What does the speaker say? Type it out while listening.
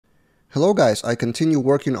Hello guys, I continue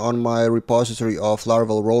working on my repository of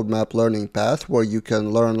Laravel Roadmap Learning Path, where you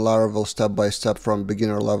can learn Laravel step by step from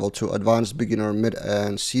beginner level to advanced beginner, mid,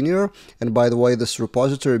 and senior. And by the way, this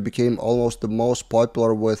repository became almost the most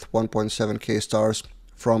popular with 1.7k stars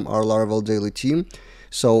from our Laravel daily team.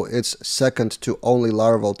 So it's second to only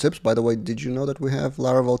Laravel tips. By the way, did you know that we have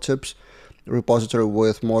Laravel tips repository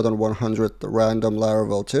with more than 100 random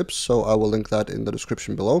Laravel tips, so I will link that in the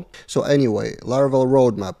description below. So anyway, Laravel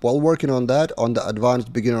Roadmap. While working on that, on the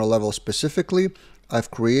advanced beginner level specifically, I've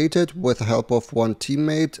created, with the help of one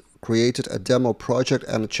teammate, created a demo project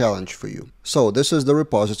and a challenge for you. So this is the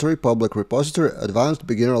repository, public repository, advanced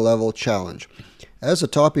beginner level challenge. As a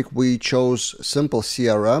topic, we chose simple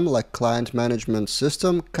CRM, like client management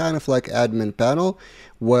system, kind of like admin panel,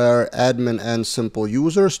 where admin and simple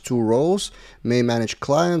users, two roles, may manage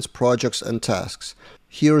clients, projects, and tasks.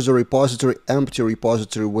 Here's a repository, empty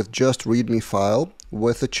repository with just README file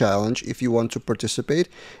with a challenge if you want to participate,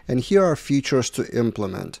 and here are features to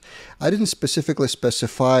implement. I didn't specifically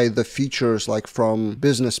specify the features like from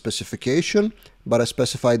business specification, but I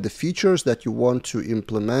specified the features that you want to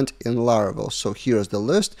implement in Laravel. So here's the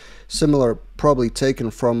list, similar, probably taken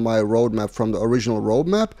from my roadmap, from the original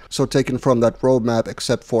roadmap. So taken from that roadmap,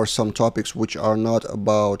 except for some topics which are not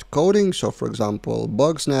about coding. So for example,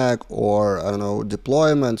 Bugsnag or I don't know,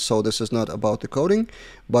 deployment. So this is not about the coding,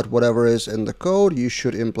 but whatever is in the code, you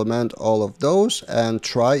should implement all of those and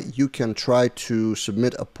you can try to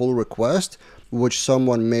submit a pull request which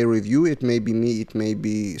someone may review. It may be me, it may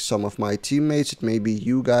be some of my teammates, it may be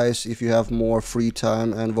you guys if you have more free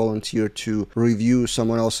time and volunteer to review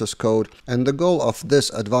someone else's code. And the goal of this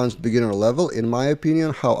advanced beginner level, in my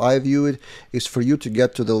opinion, how I view it, is for you to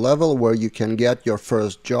get to the level where you can get your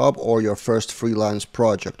first job or your first freelance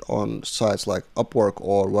project on sites like Upwork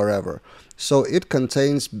or wherever. So it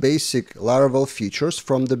contains basic Laravel features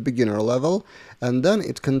from the beginner level, and then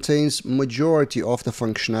it contains majority of the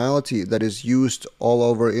functionality that is used all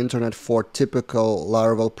over internet for typical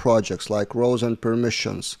Laravel projects like roles and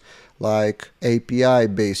permissions, like API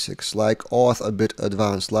basics, like auth a bit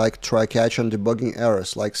advanced, like try catch and debugging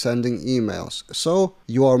errors, like sending emails. So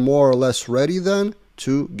you are more or less ready then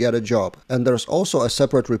to get a job. And there's also a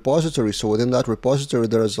separate repository, so within that repository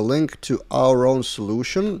there is a link to our own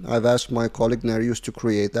solution. I've asked my colleague Nereus to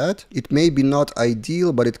create that. It may be not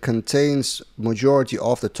ideal, but it contains majority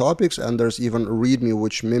of the topics, and there's even a README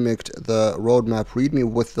which mimicked the roadmap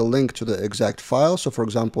README with the link to the exact file. So for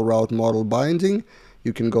example, route model binding,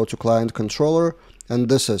 you can go to client controller, and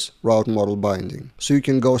this is route model binding. So you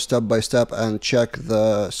can go step by step and check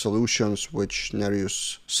the solutions which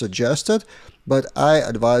Nereus suggested, but I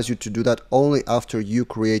advise you to do that only after you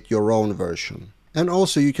create your own version. And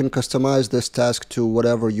also you can customize this task to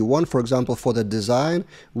whatever you want. For example, for the design,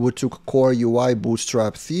 we took Core UI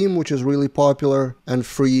Bootstrap theme, which is really popular and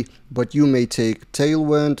free, but you may take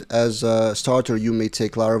Tailwind. As a starter, you may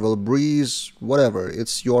take Laravel Breeze, whatever.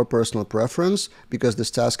 It's your personal preference, because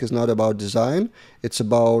this task is not about design. It's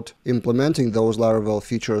about implementing those Laravel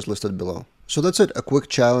features listed below. So that's it, a quick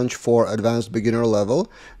challenge for advanced beginner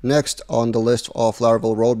level. Next on the list of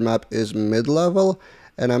Laravel roadmap is mid-level.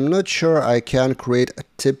 And I'm not sure I can create a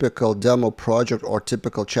typical demo project or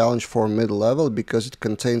typical challenge for mid-level because it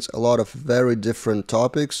contains a lot of very different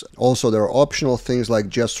topics. Also, there are optional things like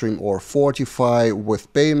Jetstream or Fortify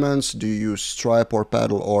with payments. Do you use Stripe or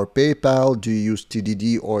Paddle or PayPal? Do you use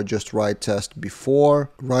TDD or just write test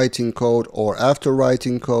before writing code or after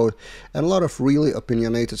writing code? And a lot of really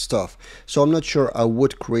opinionated stuff. So I'm not sure I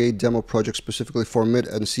would create demo projects specifically for mid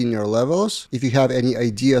and senior levels. If you have any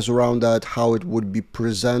ideas around that, how it would be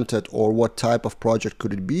presented or what type of project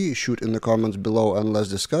could it be, shoot in the comments below and let's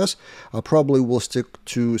discuss. I probably will stick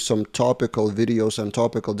to some topical videos and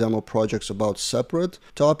topical demo projects about separate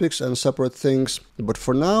topics and separate things. But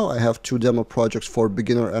for now, I have two demo projects for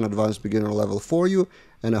beginner and advanced beginner level for you,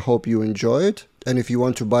 and I hope you enjoy it. And if you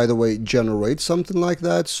want to, by the way, generate something like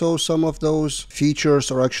that, so some of those features,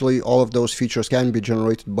 or actually all of those features, can be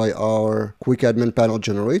generated by our quick admin panel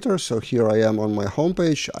generator. So here I am on my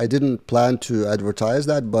homepage. I didn't plan to advertise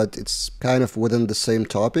that, but it's kind of within the same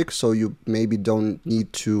topic, so you maybe don't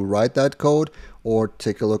need to write that code or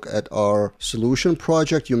take a look at our solution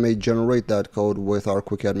project. You may generate that code with our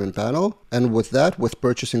quick admin panel. And with that, with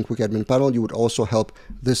purchasing quick admin panel, you would also help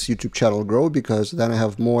this YouTube channel grow, because then I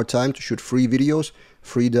have more time to shoot free videos,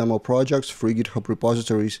 free demo projects, free GitHub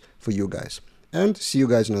repositories for you guys. And see you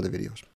guys in other videos.